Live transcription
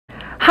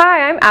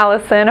Hi, I'm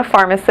Allison, a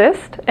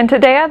pharmacist, and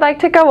today I'd like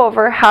to go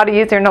over how to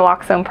use your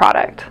naloxone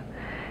product.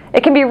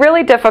 It can be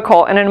really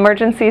difficult in an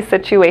emergency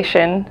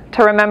situation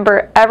to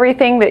remember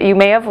everything that you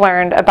may have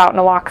learned about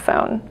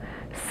naloxone.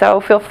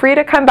 So feel free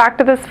to come back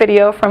to this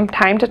video from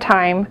time to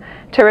time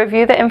to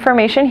review the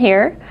information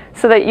here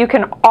so that you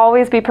can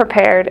always be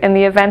prepared in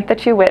the event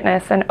that you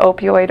witness an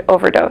opioid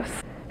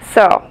overdose.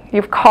 So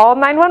you've called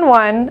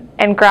 911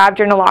 and grabbed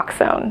your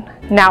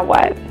naloxone. Now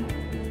what?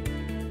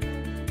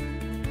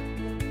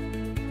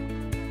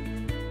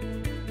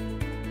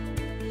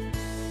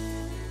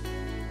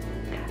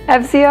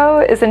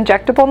 EVZIO is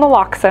injectable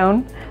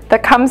naloxone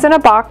that comes in a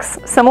box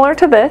similar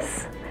to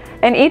this,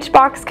 and each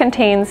box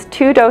contains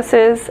 2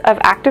 doses of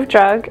active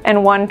drug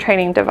and 1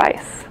 training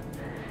device.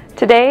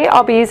 Today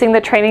I'll be using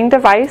the training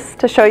device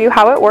to show you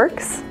how it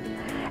works,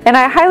 and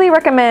I highly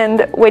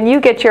recommend when you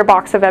get your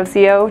box of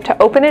EVZIO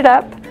to open it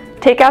up,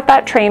 take out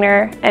that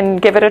trainer,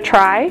 and give it a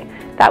try.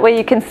 That way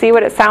you can see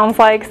what it sounds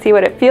like, see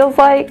what it feels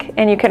like,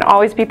 and you can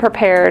always be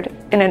prepared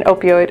in an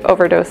opioid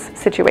overdose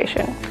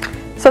situation.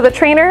 So the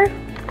trainer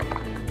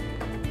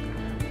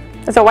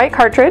is a white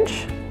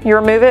cartridge. You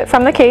remove it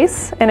from the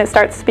case and it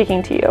starts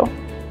speaking to you.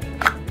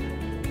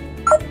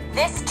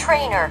 This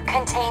trainer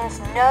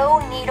contains no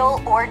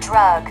needle or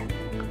drug.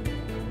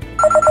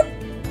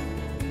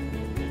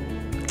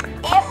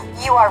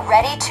 If you are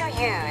ready to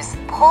use,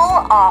 pull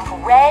off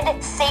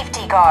red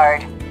safety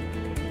guard.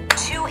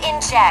 To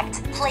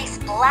inject, place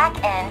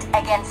black end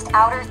against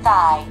outer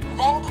thigh,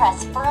 then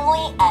press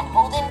firmly and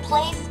hold in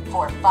place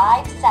for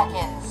 5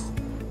 seconds.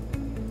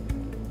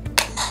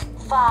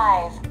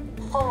 5,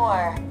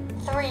 4,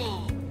 3,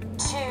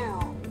 2,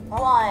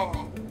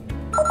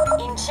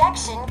 1.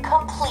 Injection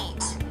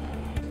complete.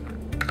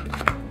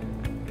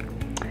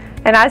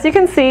 And as you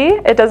can see,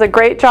 it does a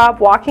great job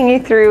walking you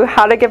through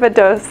how to give a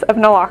dose of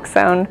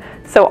naloxone,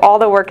 so all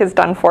the work is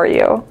done for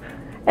you.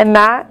 And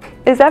that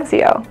is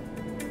EVZIO.